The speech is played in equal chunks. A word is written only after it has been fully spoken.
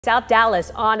South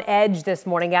Dallas on edge this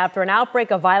morning after an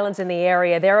outbreak of violence in the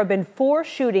area. There have been 4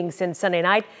 shootings since Sunday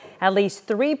night. At least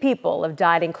 3 people have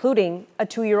died, including a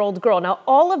 2-year-old girl. Now,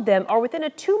 all of them are within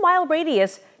a 2-mile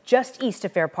radius just east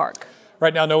of Fair Park.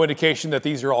 Right now, no indication that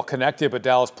these are all connected, but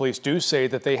Dallas police do say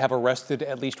that they have arrested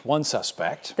at least 1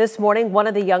 suspect. This morning, one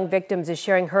of the young victims is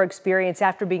sharing her experience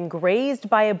after being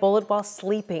grazed by a bullet while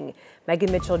sleeping.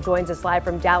 Megan Mitchell joins us live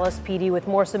from Dallas PD with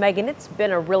more. So, Megan, it's been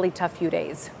a really tough few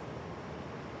days.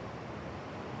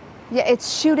 Yeah,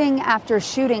 it's shooting after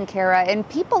shooting, Kara, and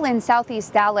people in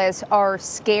Southeast Dallas are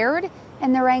scared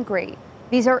and they're angry.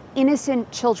 These are innocent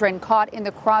children caught in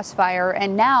the crossfire,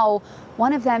 and now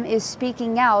one of them is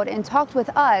speaking out and talked with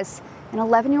us, an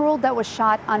 11-year-old that was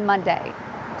shot on Monday.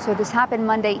 So this happened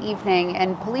Monday evening,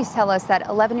 and police tell us that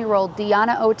 11-year-old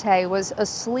Deanna Ote was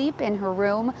asleep in her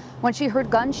room when she heard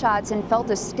gunshots and felt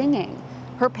a stinging.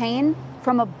 Her pain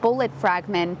from a bullet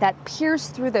fragment that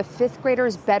pierced through the 5th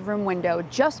grader's bedroom window,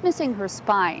 just missing her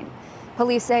spine.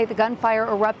 Police say the gunfire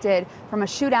erupted from a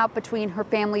shootout between her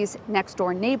family's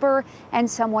next-door neighbor and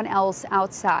someone else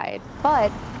outside.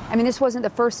 But, this wasn't the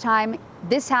first time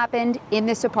this happened in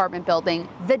this apartment building.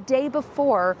 The day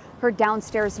before, her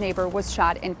downstairs neighbor was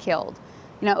shot and killed.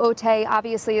 Ote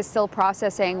obviously is still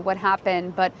processing what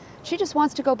happened, but she just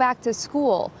wants to go back to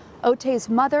school. Ote's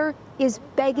mother is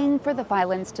begging for the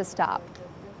violence to stop.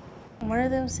 One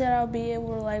of them said I'll be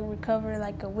able to recover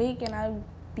a week and I'll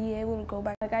be able to go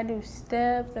back. I do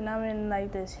steps and I'm in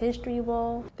this history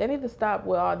bowl. They need to stop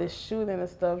with all this shooting and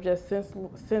stuff, just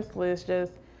senseless,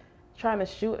 just trying to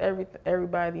shoot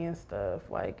everybody and stuff.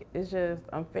 It's just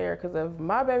unfair, because if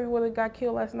my baby would have got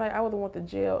killed last night, I would have went to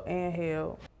jail and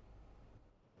hell.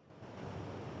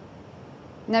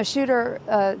 Now,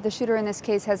 the shooter in this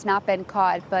case has not been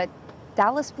caught, but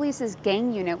Dallas Police's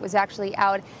gang unit was actually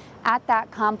out at that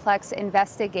complex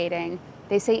investigating.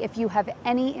 They say if you have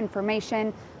any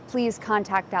information, please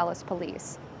contact Dallas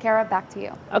Police. Kara, back to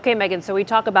you. Okay, Megan, so we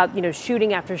talk about,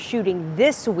 shooting after shooting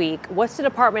this week. What's the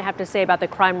department have to say about the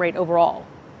crime rate overall?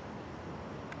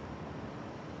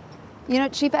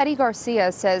 Chief Eddie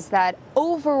Garcia says that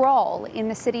overall in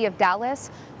the city of Dallas,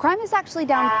 crime is actually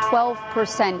down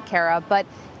 12%, Kara, but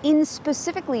in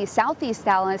specifically Southeast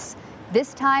Dallas,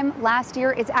 this time last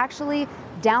year, it's actually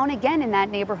down again in that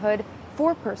neighborhood,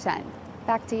 4%.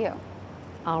 Back to you.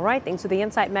 All right, thanks for the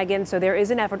insight, Megan. So there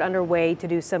is an effort underway to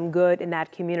do some good in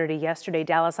that community. Yesterday,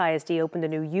 Dallas ISD opened a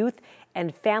new youth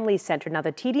and family center. Now,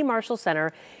 the TD Marshall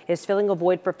Center is filling a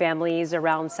void for families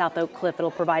around South Oak Cliff.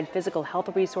 It'll provide physical health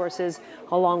resources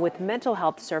along with mental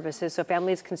health services, so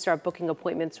families can start booking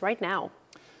appointments right now.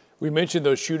 We mentioned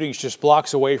those shootings just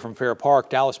blocks away from Fair Park.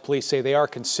 Dallas police say they are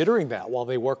considering that while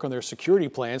they work on their security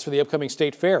plans for the upcoming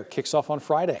state fair. It kicks off on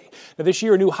Friday. Now, this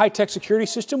year, a new high-tech security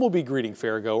system will be greeting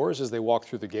fairgoers as they walk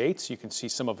through the gates. You can see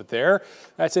some of it there.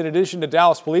 That's in addition to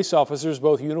Dallas police officers,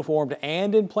 both uniformed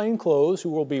and in plain clothes,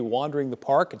 who will be wandering the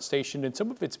park and stationed in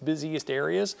some of its busiest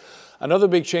areas. Another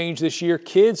big change this year,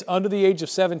 kids under the age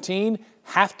of 17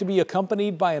 have to be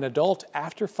accompanied by an adult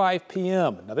after 5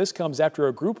 p.m. Now, this comes after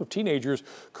a group of teenagers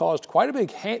caused quite a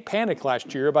big panic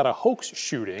last year about a hoax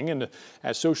shooting, and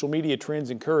as social media trends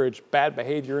encourage bad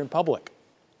behavior in public.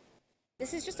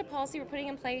 This is just a policy we're putting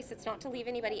in place. It's not to leave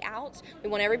anybody out. We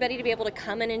want everybody to be able to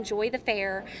come and enjoy the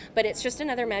fair, but it's just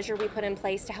another measure we put in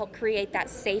place to help create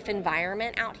that safe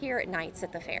environment out here at nights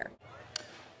at the fair.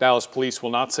 Dallas police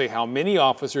will not say how many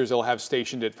officers they'll have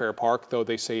stationed at Fair Park, though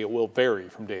they say it will vary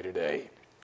from day to day.